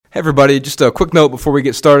Hey everybody, just a quick note before we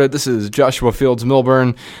get started. This is Joshua Fields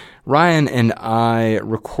Milburn. Ryan and I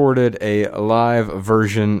recorded a live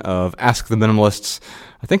version of Ask the Minimalists.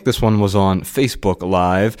 I think this one was on Facebook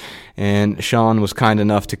Live, and Sean was kind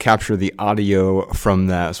enough to capture the audio from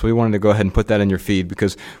that. So we wanted to go ahead and put that in your feed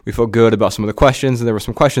because we felt good about some of the questions, and there were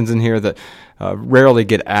some questions in here that rarely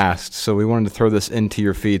get asked. So we wanted to throw this into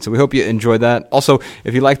your feed. So we hope you enjoyed that. Also,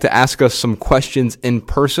 if you'd like to ask us some questions in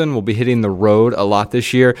person, we'll be hitting the road a lot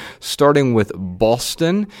this year, starting with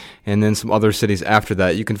Boston and then some other cities after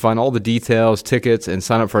that. You can find all the details, tickets, and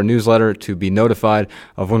sign up for our newsletter to be notified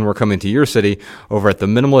of when we're coming to your city over at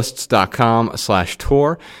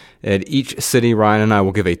theminimalists.com/tour. At each city, Ryan and I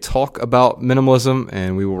will give a talk about minimalism,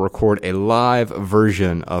 and we will record a live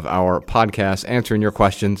version of our podcast answering your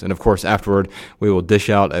questions. And of course, afterward, we will dish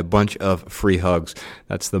out a bunch of free hugs.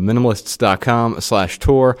 That's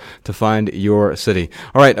theminimalists.com/tour to find your city.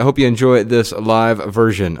 All right, I hope you enjoy this live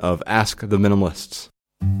version of Ask the Minimalists.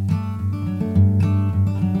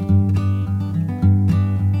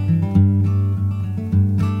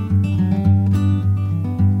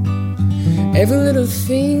 Every little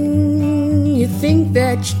thing you think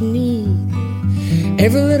that you need,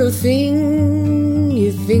 every little thing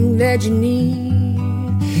you think that you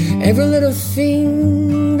need, every little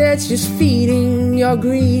thing that's just feeding your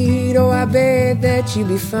greed. Oh, I bet that you'd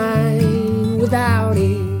be fine without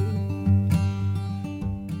it.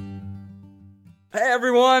 Hey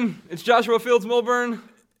everyone, it's Joshua Fields Milburn.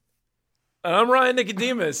 I'm Ryan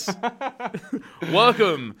Nicodemus.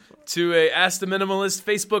 Welcome to a Ask the Minimalist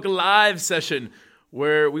Facebook Live session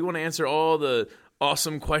where we want to answer all the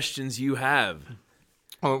awesome questions you have.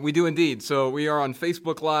 Oh, we do indeed. So we are on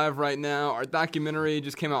Facebook Live right now. Our documentary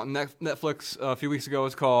just came out on Netflix a few weeks ago.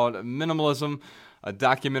 It's called Minimalism, a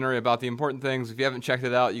documentary about the important things. If you haven't checked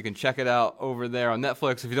it out, you can check it out over there on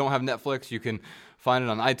Netflix. If you don't have Netflix, you can find it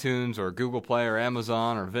on iTunes or Google Play or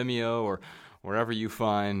Amazon or Vimeo or wherever you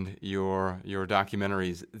find your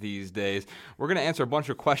documentaries these days. We're going to answer a bunch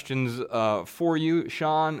of questions for you.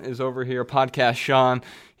 Sean is over here, Podcast Sean.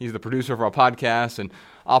 He's the producer of our podcast and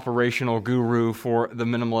operational guru for The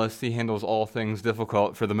Minimalists. He handles all things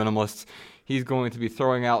difficult for The Minimalists. He's going to be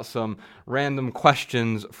throwing out some random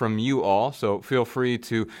questions from you all, so feel free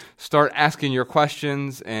to start asking your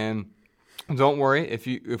questions. And don't worry, if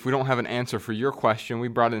we don't have an answer for your question, we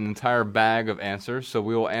brought an entire bag of answers, so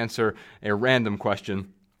we will answer a random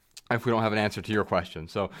question if we don't have an answer to your question.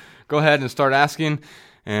 So go ahead and start asking,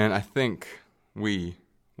 and I think we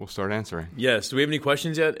will start answering. Yes. Do we have any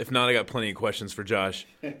questions yet? If not, I got plenty of questions for Josh.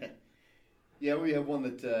 Yeah, we have one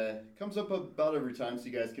that comes up about every time, so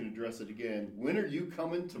you guys can address it again. When are you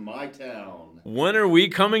coming to my town? When are we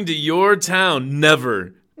coming to your town?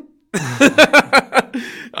 Never.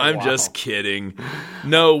 I'm just kidding.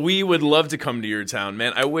 No, we would love to come to your town,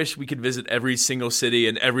 man. I wish we could visit every single city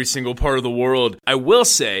in every single part of the world. I will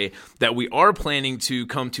say that we are planning to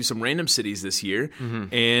come to some random cities this year.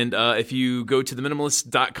 Mm-hmm. And if you go to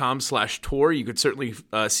theminimalists.com/tour, you could certainly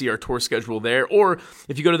see our tour schedule there. Or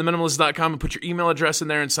if you go to theminimalists.com and put your email address in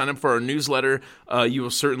there and sign up for our newsletter, you will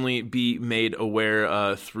certainly be made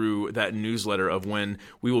aware through that newsletter of when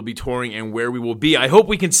we will be touring and where we will be. I hope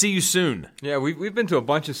we can see you soon. Yeah, we've been to a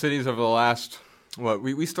bunch of cities over the last,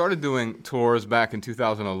 we started doing tours back in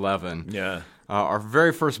 2011. Yeah. Our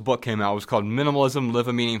very first book came out. It was called Minimalism, Live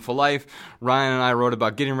a Meaningful Life. Ryan and I wrote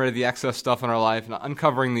about getting rid of the excess stuff in our life and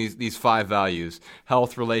uncovering these 5 values: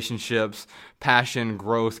 health, relationships, passion,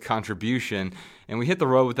 growth, contribution. And we hit the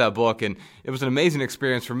road with that book, and it was an amazing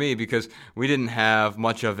experience for me because we didn't have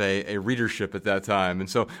much of a readership at that time. And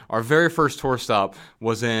so our very first tour stop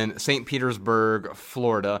was in St. Petersburg,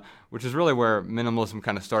 Florida, which is really where minimalism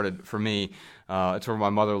kind of started for me. It's where my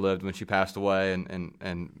mother lived when she passed away, and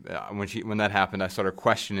when that happened, I started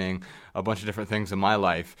questioning a bunch of different things in my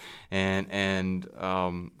life, and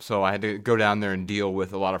so I had to go down there and deal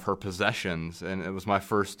with a lot of her possessions, and it was my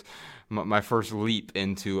first leap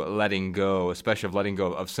into letting go, especially of letting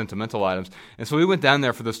go of sentimental items. And so we went down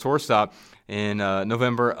there for this tour stop in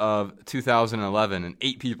November of 2011, and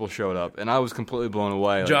 8 people showed up, and I was completely blown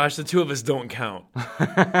away. Josh, the 2 of us don't count.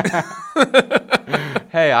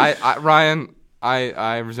 Hey, Ryan,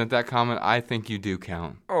 I resent that comment. I think you do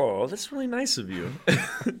count. Oh, that's really nice of you.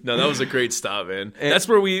 No, that was a great stop, man. That's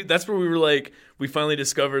where we were like, we finally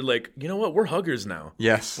discovered, like, you know what? We're huggers now.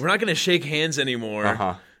 Yes. We're not going to shake hands anymore.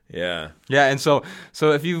 Uh-huh. Yeah. Yeah, and so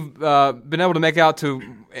if you've been able to make out to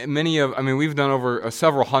we've done over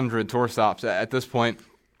several hundred tour stops at this point.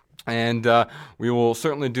 And we will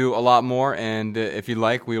certainly do a lot more, and if you'd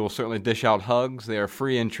like, we will certainly dish out hugs. They are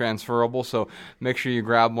free and transferable, so make sure you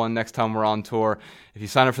grab one next time we're on tour. if you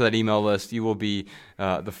sign up for that email list, you will be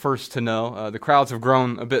the first to know. The crowds have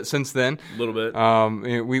grown a bit since then. A little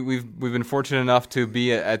bit. We've been fortunate enough to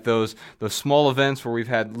be at those small events where we've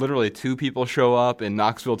had literally 2 people show up in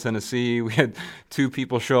Knoxville, Tennessee. We had 2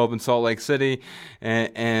 people show up in Salt Lake City,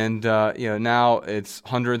 and now it's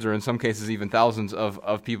hundreds, or in some cases even thousands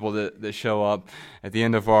of people that show up. At the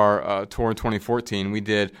end of our tour in 2014, we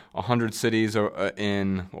did 100 cities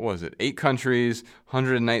in 8 countries,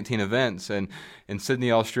 119 events, and in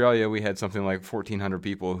Sydney, Australia, we had something like 1,400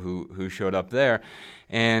 people who showed up there.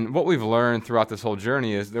 And what we've learned throughout this whole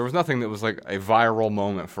journey is there was nothing that was like a viral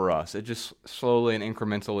moment for us. It just slowly and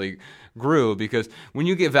incrementally grew, because when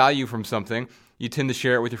you get value from something, you tend to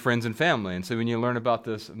share it with your friends and family. And so when you learn about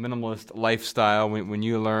this minimalist lifestyle, when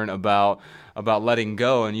you learn about letting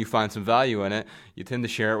go and you find some value in it, you tend to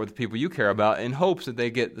share it with the people you care about in hopes that they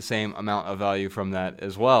get the same amount of value from that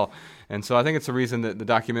as well. And so I think it's the reason that the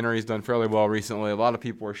documentary has done fairly well recently. A lot of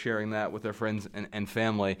people are sharing that with their friends and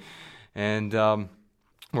family. And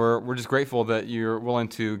we're just grateful that you're willing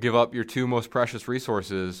to give up your 2 most precious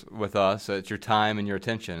resources with us. It's your time and your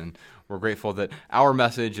attention. And we're grateful that our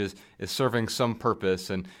message is serving some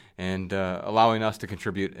purpose and allowing us to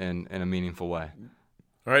contribute in a meaningful way.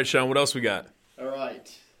 All right, Sean, what else we got? All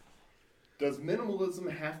right. Does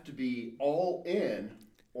minimalism have to be all in,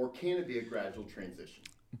 or can it be a gradual transition?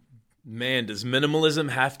 Man, does minimalism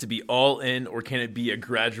have to be all in, or can it be a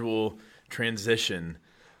gradual transition?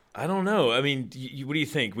 I don't know. I mean, what do you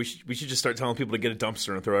think? We should just start telling people to get a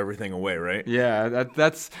dumpster and throw everything away, right? Yeah,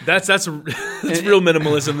 that's real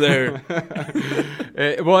minimalism there.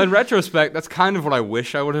 Well, in retrospect, that's kind of what I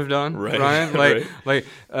wish I would have done, right? Ryan? Right.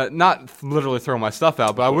 Not literally throw my stuff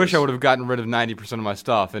out, but I wish I would have gotten rid of 90% of my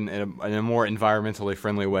stuff in a more environmentally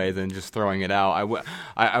friendly way than just throwing it out.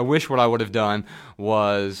 I wish what I would have done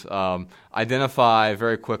was identify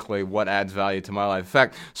very quickly what adds value to my life. In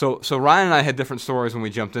fact, so Ryan and I had different stories when we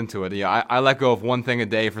jumped into it. Yeah, I let go of one thing a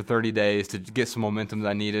day for 30 days to get some momentum that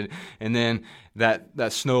I needed, and then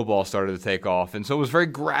that snowball started to take off. And so it was very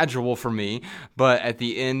gradual for me, but at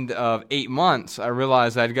the end of 8 months, I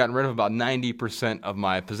realized I'd gotten rid of about 90% of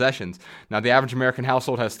my possessions. Now, the average American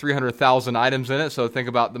household has 300,000 items in it, so think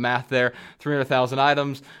about the math there. 300,000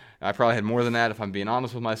 items. I probably had more than that if I'm being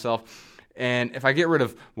honest with myself. And if I get rid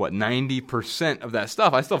of, 90% of that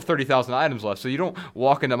stuff, I still have 30,000 items left. So you don't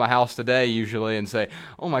walk into my house today usually and say,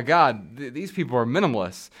 oh my God, these people are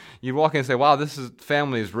minimalists. You walk in and say, wow,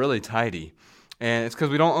 family is really tidy. And it's because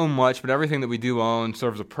we don't own much, but everything that we do own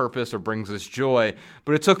serves a purpose or brings us joy.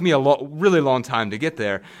 But it took me a really long time to get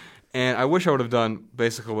there. And I wish I would have done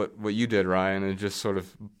basically what you did, Ryan, and just sort of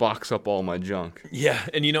box up all my junk. Yeah,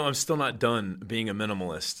 and I'm still not done being a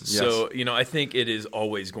minimalist. Yes. So, I think it is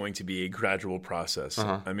always going to be a gradual process.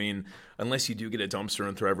 Uh-huh. I mean, unless you do get a dumpster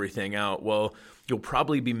and throw everything out, well, you'll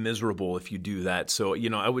probably be miserable if you do that. So,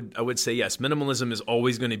 I would say yes, minimalism is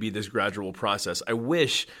always going to be this gradual process. I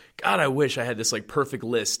wish I had this perfect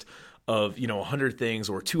list of 100 things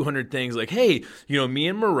or 200 things. Like, hey, me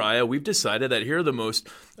and Mariah, we've decided that here are the most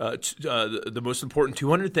important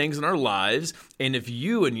 200 things in our lives, and if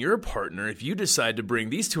you and your partner, if you decide to bring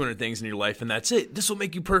these 200 things in your life, and that's it, this will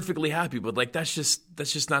make you perfectly happy. But that's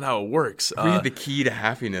just not how it works. We had the key to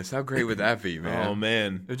happiness. How great would that be, man? Oh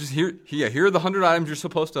man, just here are the 100 items you're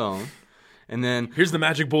supposed to own. And then here's the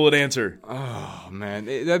magic bullet answer. Oh man,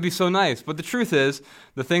 that'd be so nice. But the truth is,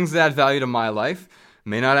 the things that add value to my life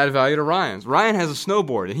may not add value to Ryan's. Ryan has a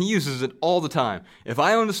snowboard, and he uses it all the time. If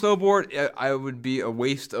I owned a snowboard, I would be a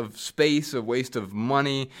waste of space, a waste of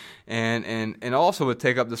money, and also would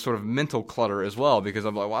take up this sort of mental clutter as well, because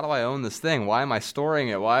I'm like, why do I own this thing? Why am I storing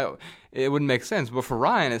it? Why? It wouldn't make sense. But for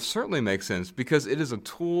Ryan, it certainly makes sense, because it is a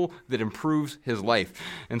tool that improves his life.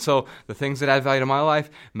 And so the things that add value to my life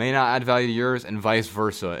may not add value to yours, and vice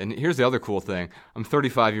versa. And here's the other cool thing. I'm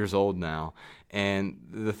 35 years old now. And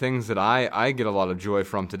the things that I get a lot of joy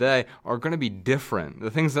from today are going to be different. The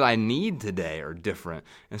things that I need today are different.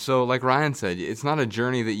 And so, like Ryan said, it's not a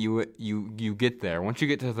journey that you get there. Once you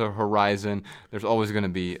get to the horizon, there's always going to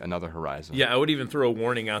be another horizon. Yeah, I would even throw a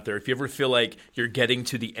warning out there. If you ever feel like you're getting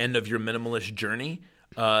to the end of your minimalist journey,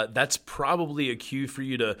 that's probably a cue for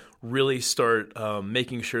you to really start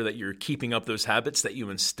making sure that you're keeping up those habits that you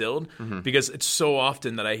instilled. Mm-hmm. Because it's so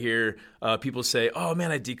often that I hear people say, oh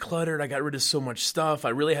man, I decluttered, I got rid of so much stuff, I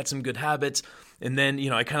really had some good habits, and then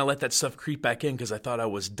I kind of let that stuff creep back in because I thought I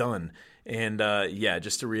was done. And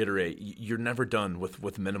just to reiterate, you're never done with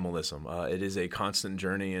minimalism. It is a constant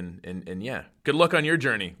journey, and yeah, good luck on your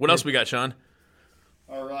journey. What else we got, Sean?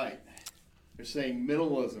 All right. They're saying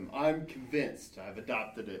minimalism. I'm convinced. I've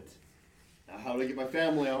adopted it. Now, how do I get my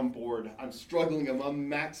family on board? I'm struggling. I'm a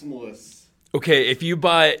maximalist. Okay, if you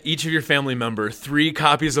buy each of your family member 3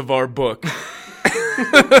 copies of our book,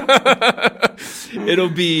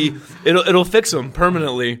 it'll fix them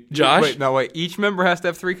permanently. Josh? Wait. Each member has to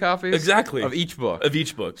have 3 copies? Exactly. Of each book? Of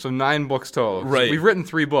each book. So 9 books total. Right. So we've written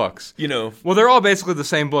 3 books. Well, they're all basically the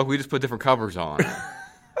same book. We just put different covers on.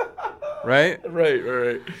 Right?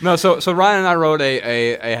 Right. No, so Ryan and I wrote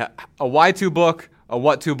a why-to book, a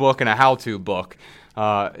what-to book, and a how-to book.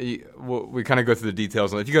 We kind of go through the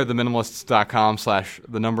details. If you go to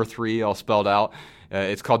theminimalists.com/3, all spelled out,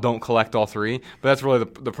 it's called Don't Collect All 3. But that's really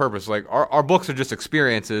the purpose. Like our books are just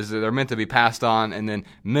experiences. They're meant to be passed on and then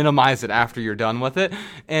minimize it after you're done with it.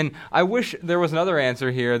 And I wish there was another answer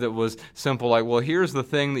here that was simple, like, well, here's the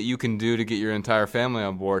thing that you can do to get your entire family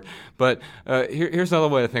on board. But here's another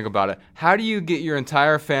way to think about it. How do you get your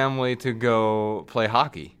entire family to go play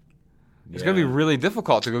hockey? It's going to be really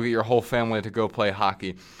difficult to go get your whole family to go play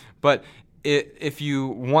hockey. But if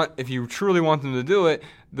you truly want them to do it,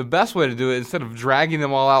 the best way to do it, instead of dragging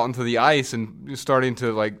them all out into the ice and starting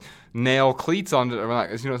to like nail cleats onto,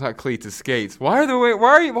 it's not cleats, it's skates. Why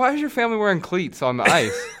is your family wearing cleats on the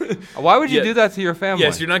ice? Why would you do that to your family?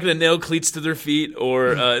 Yes, you're not going to nail cleats to their feet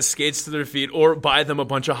or skates to their feet or buy them a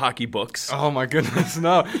bunch of hockey books. Oh my goodness,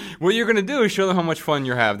 no. What you're going to do is show them how much fun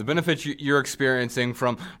you have, the benefits you're experiencing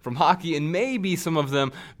from hockey, and maybe some of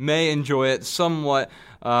them may enjoy it somewhat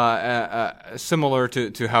similar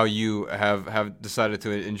to how you have decided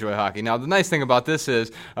to enjoy hockey. Now, the nice thing about this is,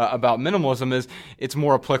 about minimalism, is it's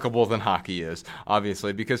more applicable than hockey is,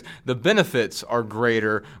 obviously, because the benefits are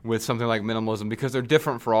greater with something like minimalism because they're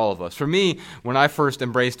different for all of us. For me, when I first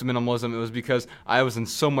embraced minimalism, it was because I was in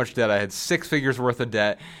so much debt. I had 6 figures worth of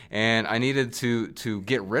debt, and I needed to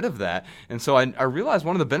get rid of that. And so I realized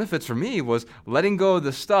one of the benefits for me was letting go of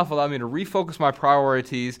this stuff allowed me to refocus my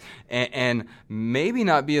priorities and maybe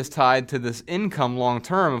not be as tied to this income long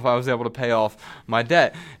term if I was able to pay off my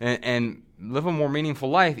debt and live a more meaningful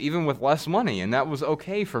life even with less money. And that was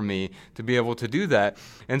okay for me to be able to do that.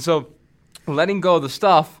 And so letting go of the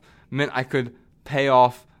stuff meant I could pay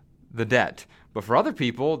off the debt. But for other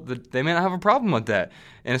people, they may not have a problem with debt.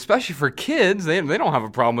 And especially for kids, they don't have a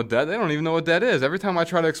problem with debt. They don't even know what debt is. Every time I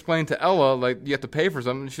try to explain to Ella, like, you have to pay for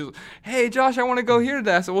something, she's like, hey, Josh, I want to go here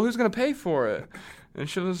today. I said, well, who's going to pay for it? And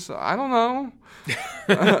she was, I don't know.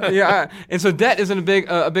 And so debt isn't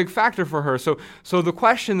a big factor for her. So the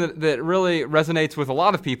question that really resonates with a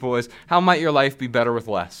lot of people is, how might your life be better with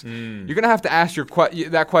less? You're going to have to ask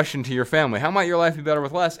that question to your family. How might your life be better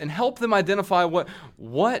with less? And help them identify what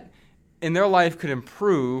in their life could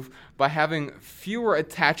improve by having fewer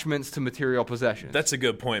attachments to material possessions. That's a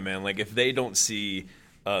good point, man. Like, if they don't see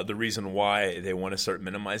the reason why they want to start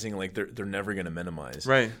minimizing, like, they're never going to minimize.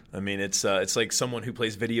 Right. I mean, it's like someone who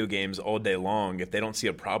plays video games all day long. If they don't see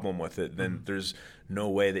a problem with it, then there's no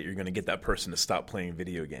way that you're going to get that person to stop playing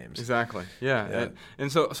video games. Exactly. Yeah. And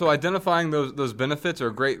so identifying those benefits are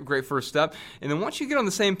a great first step. And then once you get on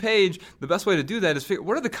the same page, the best way to do that is figure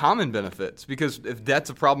what are the common benefits? Because if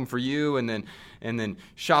debt's a problem for you, and then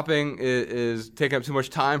shopping is taking up too much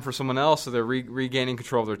time for someone else, so they're regaining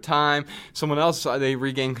control of their time. Someone else, they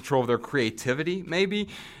regain control of their creativity, maybe.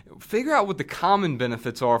 Figure out what the common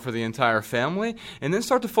benefits are for the entire family, and then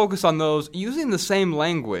start to focus on those using the same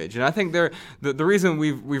language. And I think the reason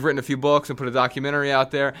we've written a few books and put a documentary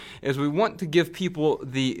out there is we want to give people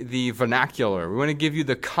the vernacular. We want to give you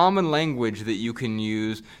the common language that you can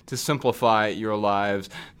use to simplify your lives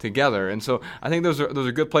together. And so I think those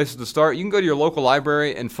are good places to start. You can go to your local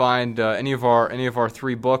library and find any of our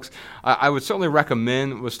 3 books. I would certainly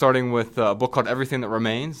recommend starting with a book called Everything That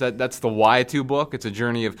Remains. That's the Why-To book. It's a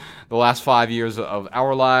journey of the last 5 years of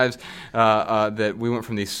our lives, that we went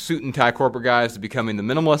from these suit and tie corporate guys to becoming the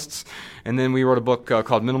minimalists. And then we wrote a book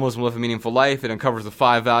called Minimalism, Live a Meaningful Life. It uncovers the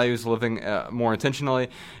 5 values of living more intentionally.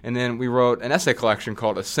 And then we wrote an essay collection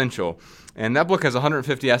called Essential. And that book has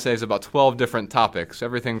 150 essays about 12 different topics,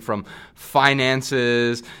 everything from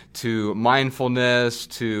finances to mindfulness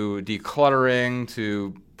to decluttering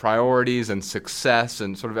to priorities and success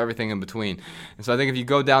and sort of everything in between. And so I think if you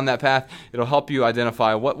go down that path, it'll help you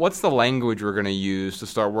identify what's the language we're going to use to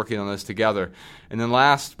start working on this together. And then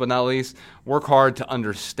last but not least, work hard to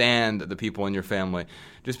understand the people in your family.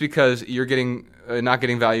 Just because you're not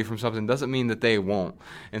getting value from something doesn't mean that they won't.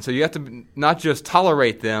 And so you have to not just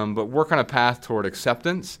tolerate them, but work on a path toward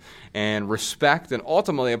acceptance and respect and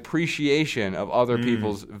ultimately appreciation of other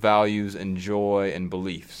people's values and joy and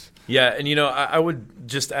beliefs. Yeah, and I would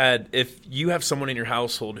just add, if you have someone in your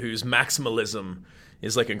household whose maximalism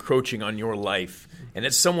is like encroaching on your life, and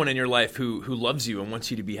it's someone in your life who loves you and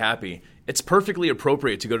wants you to be happy, it's perfectly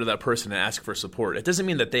appropriate to go to that person and ask for support. It doesn't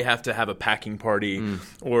mean that they have to have a packing party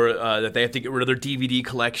or that they have to get rid of their DVD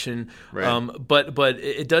collection. Right. But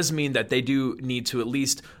it does mean that they do need to at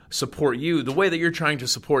least support you the way that you're trying to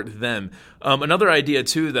support them. Another idea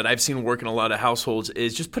too that I've seen work in a lot of households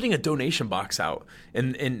is just putting a donation box out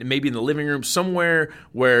and maybe in the living room somewhere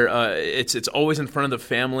where it's always in front of the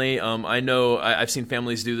family. I know I've seen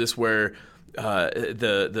families do this where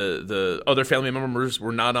the other family members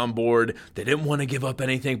were not on board. They didn't want to give up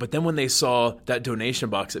anything, but then when they saw that donation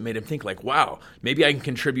box, it made them think like, wow, maybe I can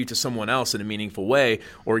contribute to someone else in a meaningful way,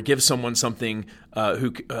 or give someone something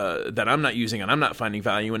that I'm not using and I'm not finding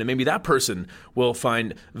value in, and maybe that person will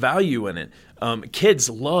find value in it. Kids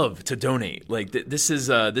love to donate. Like this is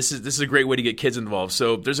a great way to get kids involved.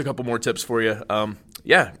 So there's a couple more tips for you.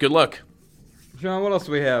 Yeah, good luck. John, what else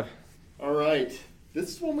do we have? All right. This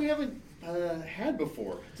is one we haven't had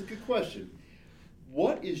before. It's a good question.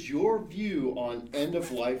 What is your view on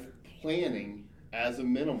end-of-life planning as a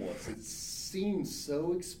minimalist? It seems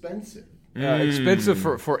so expensive. Expensive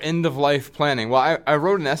for end-of-life planning. Well, I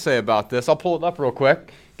wrote an essay about this. I'll pull it up real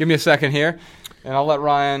quick. Give me a second here, and I'll let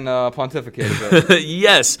Ryan pontificate a bit.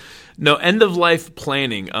 Yes. No, end-of-life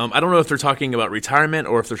planning. I don't know if they're talking about retirement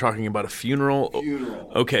or if they're talking about a funeral.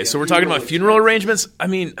 Funeral. Okay, Yeah, so we're talking about funeral expenses. arrangements. I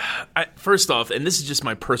mean, first off, and this is just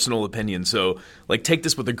my personal opinion, so like take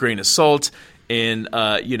this with a grain of salt. And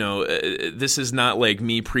this is not like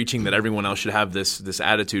me preaching that everyone else should have this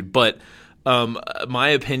attitude, but my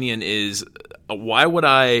opinion is, why would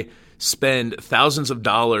I spend thousands of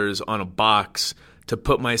dollars on a box to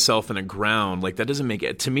put myself in a ground? Like, that doesn't make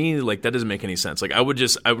it, to me, like, that doesn't make any sense. Like, I would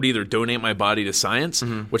either donate my body to science,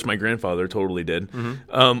 which my grandfather totally did,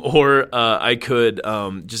 or I could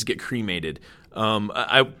just get cremated.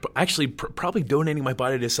 I actually probably donating my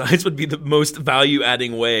body to science would be the most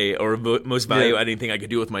value-adding way, or most value-adding thing I could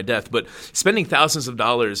do with my death. But spending thousands of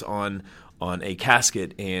dollars on a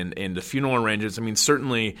casket and the funeral arrangements, I mean,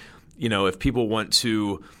 certainly, if people want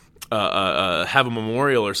to have a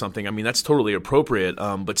memorial or something, I mean, that's totally appropriate.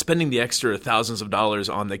 But spending the extra thousands of dollars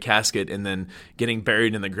on the casket and then getting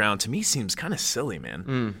buried in the ground, to me, seems kind of silly,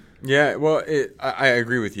 man. Yeah, well, I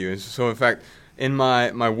agree with you. So, in fact, in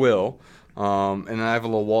my will, and I have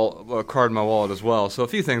a card in my wallet as well. So a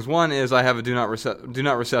few things. One is I have a do not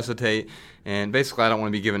resuscitate, and basically I don't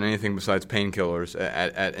want to be given anything besides painkillers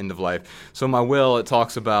at end of life. So in my will, it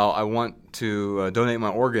talks about I want to donate my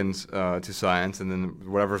organs to science, and then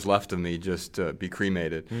whatever's left of me just be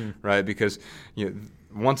cremated, right? Because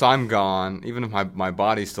once I'm gone, even if my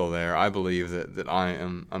body's still there, I believe that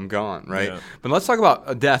I'm gone, right? Yeah. But let's talk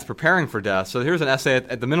about death, preparing for death. So here's an essay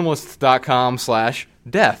at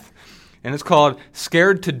theminimalists.com/death. And it's called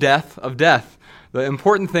Scared to Death of Death, the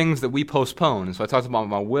important things that we postpone. And so I talked about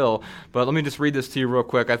my will, but let me just read this to you real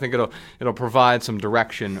quick. I think it'll provide some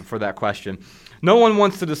direction for that question. No one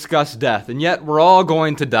wants to discuss death, and yet we're all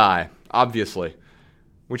going to die, obviously,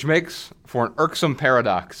 which makes for an irksome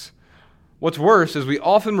paradox. What's worse is we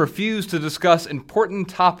often refuse to discuss important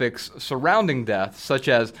topics surrounding death, such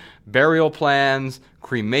as burial plans,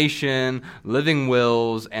 cremation, living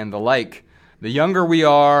wills, and the like. The younger we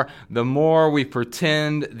are, the more we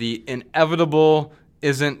pretend the inevitable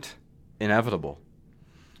isn't inevitable.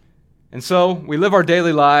 And so we live our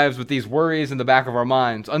daily lives with these worries in the back of our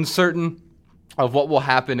minds, uncertain of what will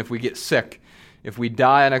happen if we get sick, if we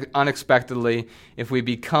die unexpectedly, if we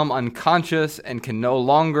become unconscious and can no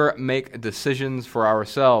longer make decisions for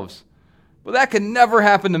ourselves. But that could never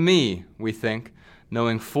happen to me, we think,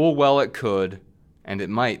 knowing full well it could, and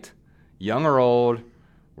it might. Young or old,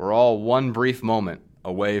 we're all one brief moment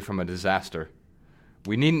away from a disaster.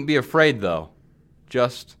 We needn't be afraid, though,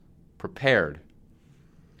 just prepared.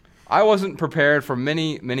 I wasn't prepared for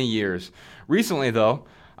many, many years. Recently, though,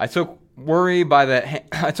 I took worry by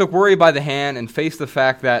the hand and faced the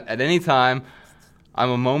fact that at any time I'm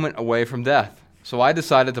a moment away from death. So I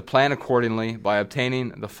decided to plan accordingly by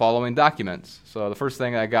obtaining the following documents. So the first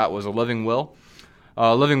thing I got was a living will.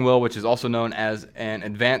 A living will, which is also known as an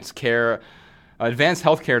advanced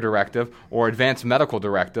healthcare directive or advanced medical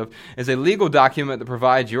directive, is a legal document that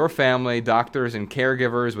provides your family, doctors, and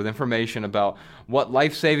caregivers with information about what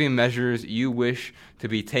life-saving measures you wish to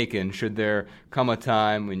be taken should there come a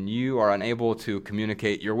time when you are unable to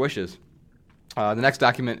communicate your wishes. The next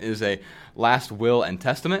document is a last will and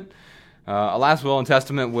testament. A last will and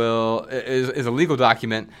testament is a legal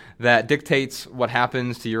document that dictates what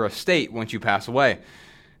happens to your estate once you pass away.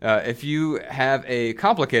 If you have a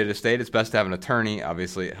complicated estate, it's best to have an attorney,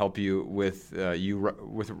 obviously, help you with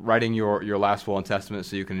writing your last will and testament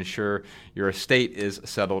so you can ensure your estate is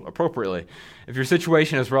settled appropriately. If your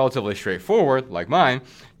situation is relatively straightforward, like mine,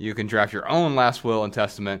 you can draft your own last will and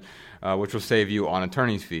testament, which will save you on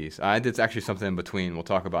attorney's fees. It's actually something in between we'll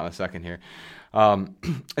talk about in a second here.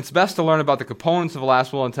 It's best to learn about the components of a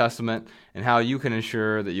last will and testament and how you can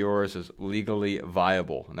ensure that yours is legally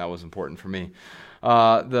viable, and that was important for me.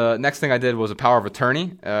 The next thing I did was a power of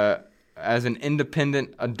attorney. As an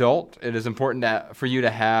independent adult, it is important for you to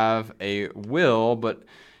have a will, but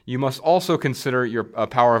you must also consider your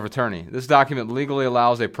power of attorney. This document legally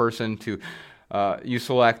allows a person you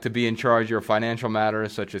select to be in charge of your financial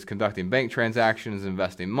matters, such as conducting bank transactions,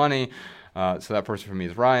 investing money. So that person for me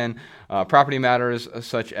is Ryan. Property matters,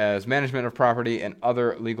 such as management of property and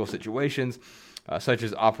other legal situations, such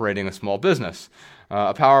as operating a small business.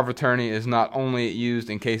 A power of attorney is not only used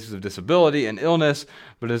in cases of disability and illness,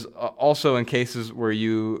 but is also in cases where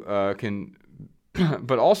you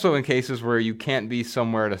but also in cases where you can't be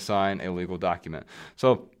somewhere to sign a legal document.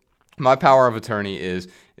 So my power of attorney is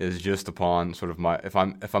just upon sort of if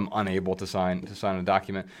I'm unable to sign a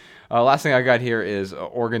document. Last thing I got here is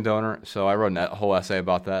organ donor. So I wrote a whole essay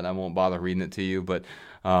about that, and I won't bother reading it to you. But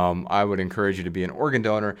I would encourage you to be an organ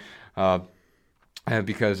donor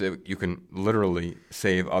because you can literally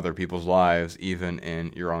save other people's lives, even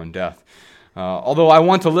in your own death. Although I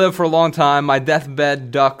want to live for a long time, my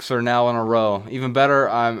deathbed ducks are now in a row. Even better,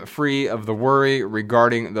 I'm free of the worry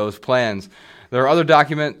regarding those plans. There are other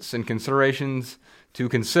documents and considerations to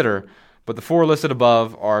consider, but the 4 listed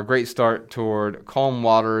above are a great start toward calm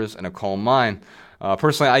waters and a calm mind.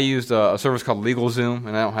 Personally, I used a service called LegalZoom,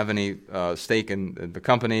 and I don't have any stake in the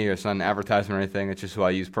company. It's not an advertisement or anything. It's just who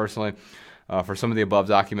I use personally for some of the above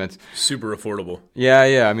documents. Super affordable.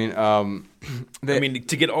 Yeah. I mean,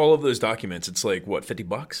 to get all of those documents, it's like what,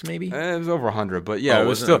 $50 maybe? It was over 100, but yeah, it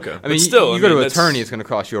was still. Okay. I mean, you go to an attorney, it's going to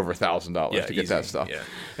cost you over $1,000 to get that stuff. Yeah.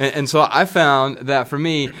 And so I found that for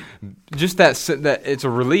me, just that it's a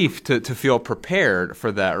relief to feel prepared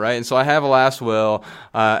for that, right? And so I have a last will,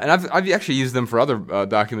 and I've actually used them for other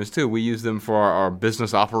documents too. We used them for our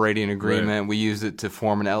business operating agreement. Right. We used it to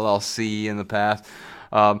form an LLC in the past.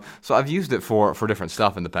 So I've used it for different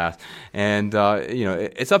stuff in the past, and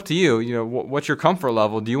it's up to you. You know, what's your comfort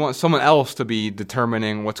level? Do you want someone else to be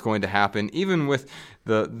determining what's going to happen, even with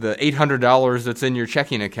the $800 that's in your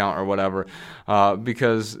checking account or whatever?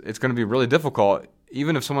 Because it's going to be really difficult.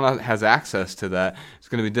 Even if someone has access to that, it's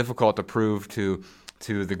going to be difficult to prove to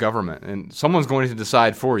the government, and someone's going to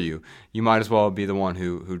decide for you. You might as well be the one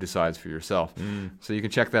who decides for yourself. So you can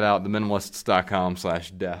check that out,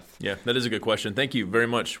 theminimalists.com/death. Yeah, that is a good question. Thank you very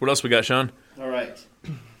much. What else we got, Sean? All right.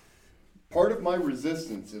 Part of my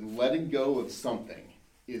resistance in letting go of something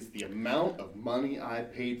is the amount of money I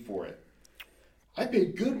paid for it. I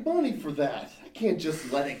paid good money for that. I can't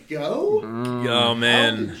just let it go. Oh,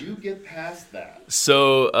 man. How did you get past that?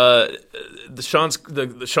 So Sean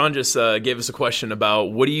just gave us a question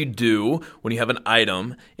about what do you do when you have an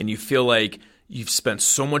item and you feel like you've spent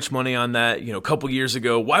so much money on that, a couple years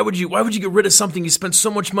ago. Why would you get rid of something you spent so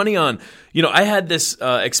much money on? I had this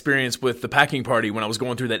experience with the packing party when I was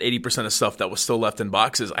going through that 80% of stuff that was still left in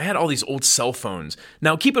boxes. I had all these old cell phones.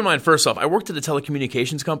 Now, keep in mind, first off, I worked at a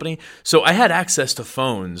telecommunications company, so I had access to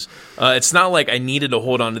phones. It's not like I needed to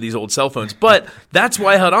hold on to these old cell phones, but that's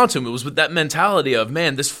why I held on to them. It was with that mentality of,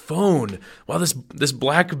 man, this phone, wow, this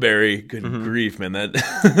BlackBerry, good grief, man. That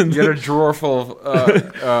you got a drawer full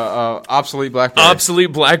of obsolete BlackBerries.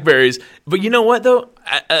 Obsolete BlackBerries. But you know what, though?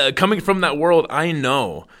 Coming from that world, I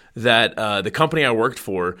know that the company I worked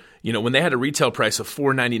for, when they had a retail price of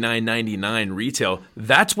 $499.99 retail,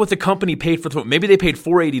 that's what the company paid for the phone. Maybe they paid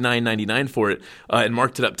 $489.99 for it and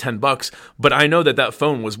marked it up $10. But I know that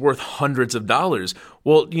phone was worth hundreds of dollars.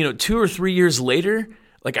 Well, 2 or 3 years later,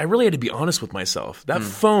 I really had to be honest with myself. That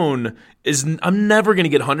phone I'm never going to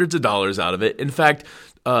get hundreds of dollars out of it. In fact,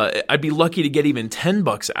 I'd be lucky to get even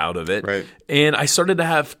 $10 out of it. Right. And I started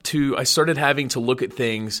having to look at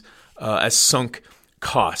things as sunk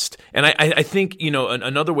cost. And I think,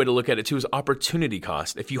 another way to look at it too is opportunity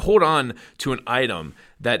cost. If you hold on to an item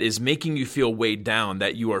that is making you feel weighed down,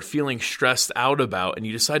 that you are feeling stressed out about, and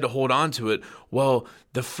you decide to hold on to it, well,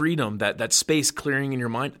 the freedom, that space clearing in your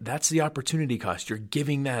mind, that's the opportunity cost. You're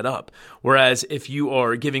giving that up. Whereas if you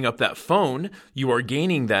are giving up that phone, you are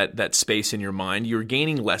gaining that space in your mind. You're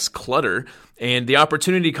gaining less clutter. And the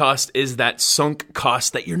opportunity cost is that sunk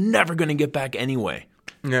cost that you're never going to get back anyway.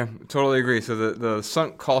 Yeah, totally agree. So the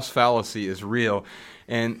sunk cost fallacy is real.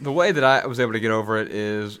 And the way that I was able to get over it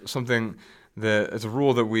is something it's a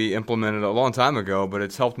rule that we implemented a long time ago, but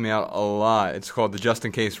it's helped me out a lot. It's called the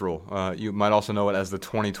just-in-case rule. You might also know it as the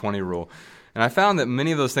 20/20 rule. And I found that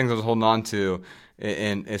many of those things I was holding on to,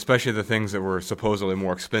 and especially the things that were supposedly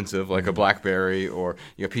more expensive, like a BlackBerry or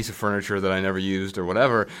a piece of furniture that I never used or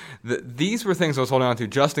whatever, these were things I was holding on to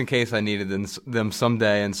just in case I needed them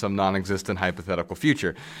someday in some non-existent hypothetical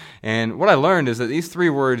future. And what I learned is that these three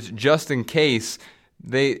words, just in case,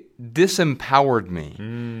 they disempowered me.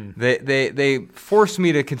 They forced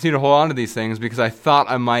me to continue to hold on to these things because I thought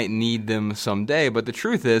I might need them someday. But the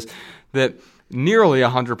truth is that nearly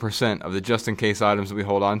 100% of the just-in-case items that we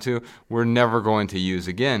hold on to, we're never going to use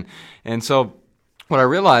again. And so what I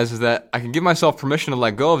realized is that I can give myself permission to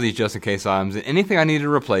let go of these just-in-case items, and anything I needed to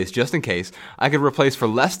replace, just in case, I could replace for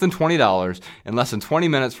less than $20 in less than 20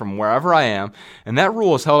 minutes from wherever I am. And that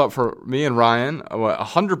rule has held up for me and Ryan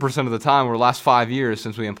 100% of the time over the last 5 years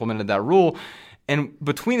since we implemented that rule. And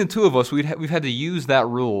between the two of us, we've had to use that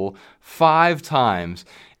rule 5 times.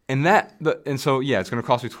 And so it's going to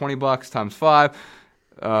cost me $20 times 5.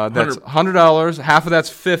 That's $100. Half of that's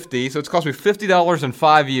 $50. So it's cost me $50 in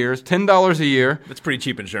 5 years, $10 a year. That's pretty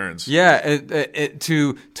cheap insurance. Yeah,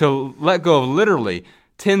 to let go of literally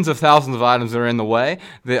tens of thousands of items that are in the way,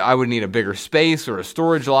 that I would need a bigger space or a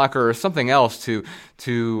storage locker or something else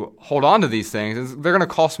to hold on to these things. They're going to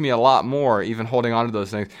cost me a lot more, even holding on to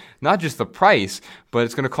those things. Not just the price, but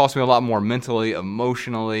it's going to cost me a lot more mentally,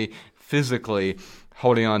 emotionally, physically,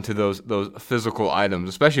 holding on to those physical items,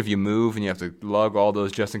 especially if you move and you have to lug all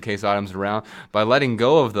those just-in-case items around. By letting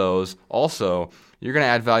go of those, also, you're going to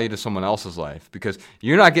add value to someone else's life because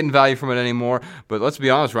you're not getting value from it anymore. But let's be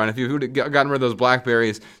honest, Ryan, if you would have gotten rid of those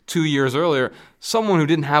BlackBerries 2 years earlier, someone who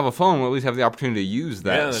didn't have a phone will at least have the opportunity to use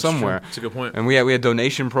that somewhere. True. That's a good point. And we had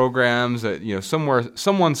donation programs that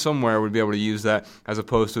someone somewhere would be able to use that as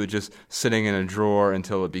opposed to it just sitting in a drawer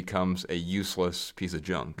until it becomes a useless piece of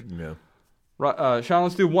junk. Yeah. Sean,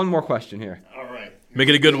 let's do one more question here. All right. Make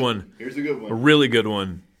it a good one. Here's a good one. A really good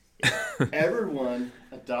one. Everyone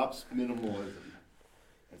adopts minimalism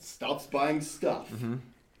and stops buying stuff.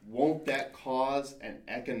 Won't that cause an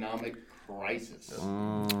economic crisis?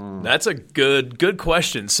 That's a good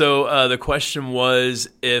question. So the question was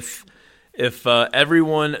if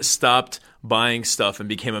everyone stopped buying stuff and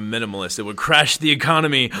became a minimalist, it would crash the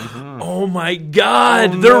economy. Oh my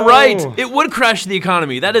God, they're right. It would crash the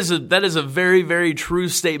economy. That is a very, very true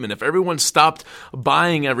statement. If everyone stopped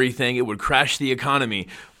buying everything, it would crash the economy.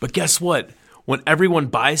 But guess what? When everyone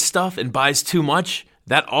buys stuff and buys too much,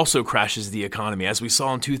 that also crashes the economy, as we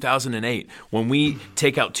saw in 2008. When we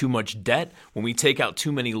take out too much debt, when we take out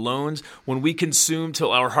too many loans, when we consume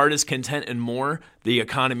till our heart is content and more, the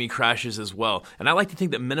economy crashes as well. And I like to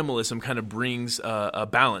think that minimalism kind of brings a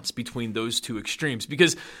balance between those two extremes,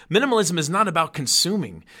 because minimalism is not about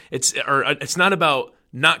consuming. It's not about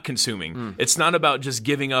not consuming. It's not about just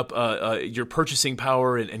giving up your purchasing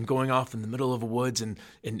power and going off in the middle of the woods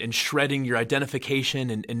and shredding your identification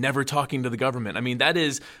and never talking to the government. I mean, that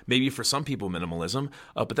is maybe for some people minimalism,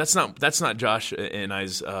 but that's not Josh and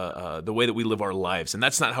I's the way that we live our lives, and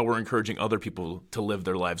that's not how we're encouraging other people to live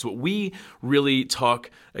their lives. What we really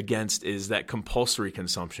talk against is that compulsory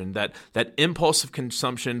consumption, that impulsive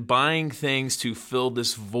consumption, buying things to fill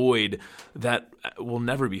this void that will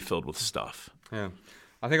never be filled with stuff. Yeah.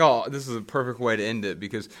 I think this is a perfect way to end it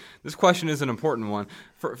because this question is an important one.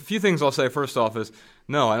 For a few things I'll say first off is,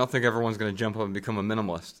 no, I don't think everyone's going to jump up and become a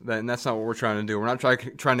minimalist. And that's not what we're trying to do. We're not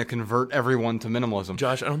trying to convert everyone to minimalism.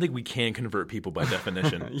 Josh, I don't think we can convert people by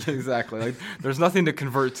definition. Yeah, exactly. Like, there's nothing to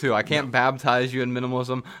convert to. I can't baptize you in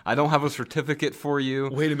minimalism. I don't have a certificate for you.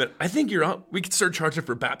 Wait a minute. I think you're on. We could start charging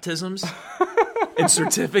for baptisms and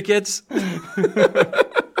certificates.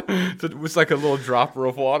 It's like a little dropper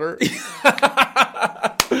of water.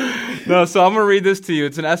 No, so I'm going to read this to you.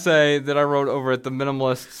 It's an essay that I wrote over at the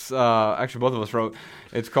Minimalists. Actually, both of us wrote.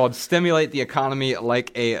 It's called Stimulate the Economy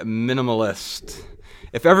Like a Minimalist.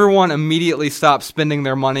 If everyone immediately stopped spending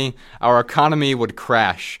their money, our economy would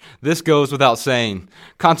crash. This goes without saying.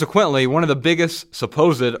 Consequently, one of the biggest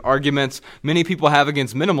supposed arguments many people have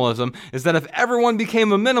against minimalism is that if everyone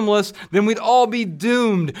became a minimalist, then we'd all be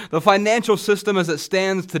doomed. The financial system as it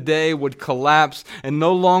stands today would collapse, and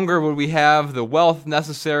no longer would we have the wealth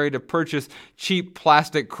necessary to purchase cheap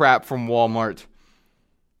plastic crap from Walmart.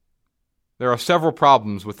 There are several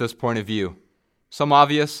problems with this point of view. Some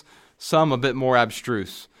obvious, some a bit more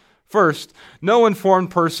abstruse. First, no informed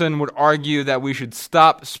person would argue that we should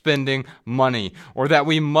stop spending money or that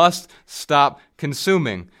we must stop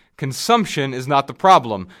consuming. Consumption is not the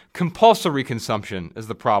problem. Compulsory consumption is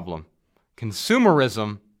the problem.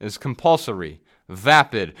 Consumerism is compulsory.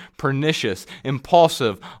 vapid, pernicious,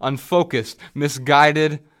 impulsive, unfocused,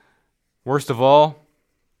 misguided. Worst of all,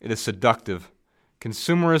 it is seductive.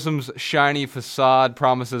 Consumerism's shiny facade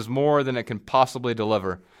promises more than it can possibly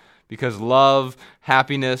deliver, because love,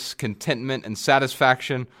 happiness, contentment, and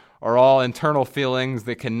satisfaction are all internal feelings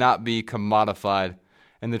that cannot be commodified.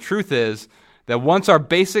 And the truth is that once our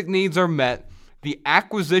basic needs are met, the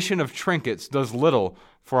acquisition of trinkets does little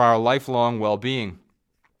for our lifelong well-being.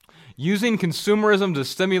 Using consumerism to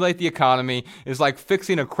stimulate the economy is like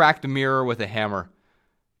fixing a cracked mirror with a hammer.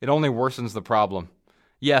 It only worsens the problem.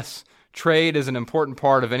 Yes, trade is an important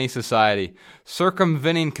part of any society.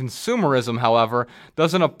 Circumventing consumerism, however,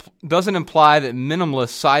 doesn't imply that minimalists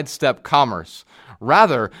sidestep commerce.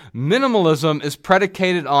 Rather, minimalism is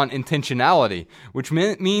predicated on intentionality, which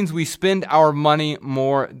means we spend our money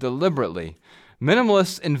more deliberately.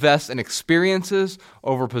 Minimalists invest in experiences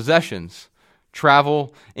over possessions.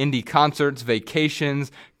 Travel, indie concerts,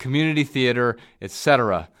 vacations, community theater,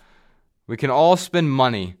 etc. We can all spend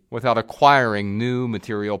money without acquiring new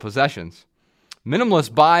material possessions.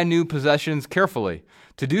 Minimalists buy new possessions carefully.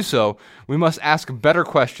 To do so, we must ask better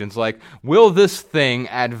questions like, will this thing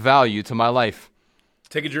add value to my life?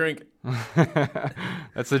 Take a drink.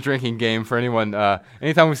 That's a drinking game for anyone.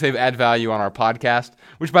 Anytime we say add value on our podcast,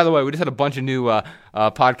 which, by the way, we just had a bunch of new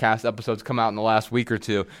podcast episodes come out in the last week or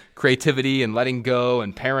two. Creativity and letting go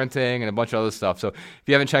and parenting and a bunch of other stuff. So if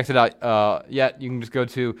you haven't checked it out yet, you can just go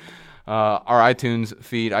to our iTunes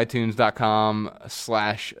feed,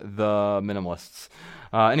 itunes.com/theminimalists.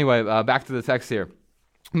 Anyway, back to the text here.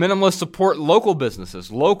 Minimalists support local businesses.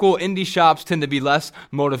 Local indie shops tend to be less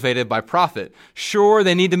motivated by profit. Sure,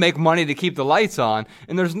 they need to make money to keep the lights on,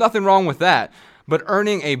 and there's nothing wrong with that. But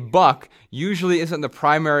earning a buck usually isn't the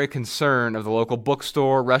primary concern of the local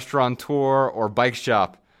bookstore, restaurateur, or bike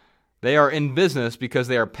shop. They are in business because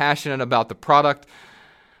they are passionate about the product,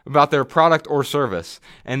 about their product or service,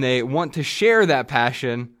 and they want to share that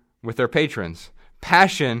passion with their patrons.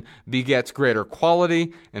 Passion begets greater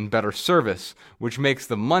quality and better service, which makes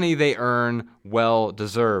the money they earn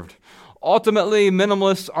well-deserved. Ultimately,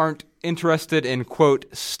 minimalists aren't interested in, quote,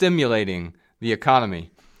 stimulating the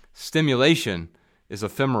economy. Stimulation is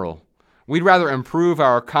ephemeral. We'd rather improve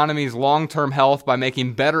our economy's long-term health by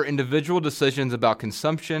making better individual decisions about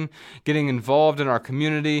consumption, getting involved in our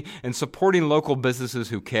community, and supporting local businesses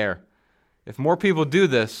who care. If more people do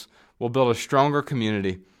this, we'll build a stronger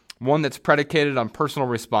community, one that's predicated on personal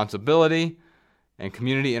responsibility and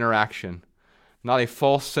community interaction, not a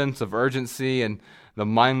false sense of urgency and the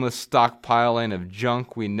mindless stockpiling of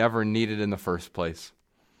junk we never needed in the first place.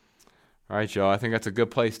 All right, Joe, I think that's a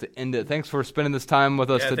good place to end it. Thanks for spending this time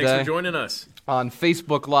with us today. Thanks for joining us. On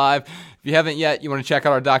Facebook Live. If you haven't yet, you want to check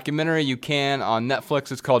out our documentary, you can on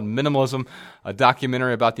Netflix. It's called Minimalism, a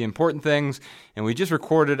documentary about the important things. And we just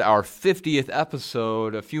recorded our 50th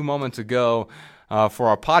episode a few moments ago for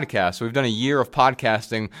our podcast. So we've done a year of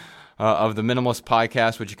podcasting of the Minimalist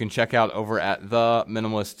Podcast, which you can check out over at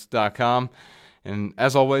theminimalists.com. And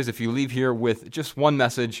as always, if you leave here with just one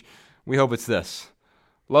message, we hope it's this.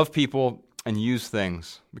 Love people and use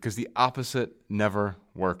things, because the opposite never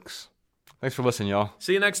works. Thanks for listening, y'all.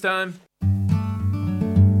 See you next time.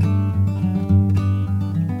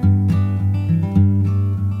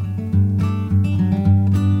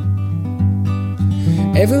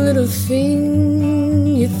 Every little thing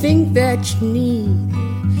you think that you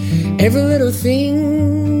need, every little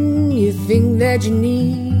thing you think that you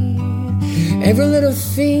need, every little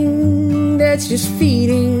thing that's just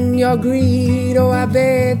feeding your greed. Oh, I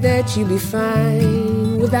bet that you'd be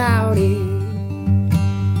fine without it.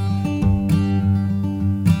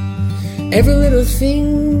 Every little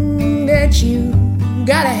thing that you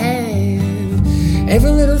gotta have,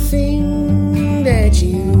 every little thing that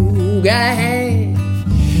you gotta have,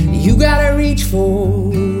 you gotta reach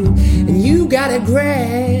for, and you gotta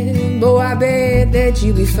grab. Oh, I bet that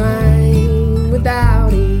you'd be fine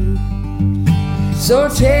without it. So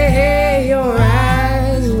tell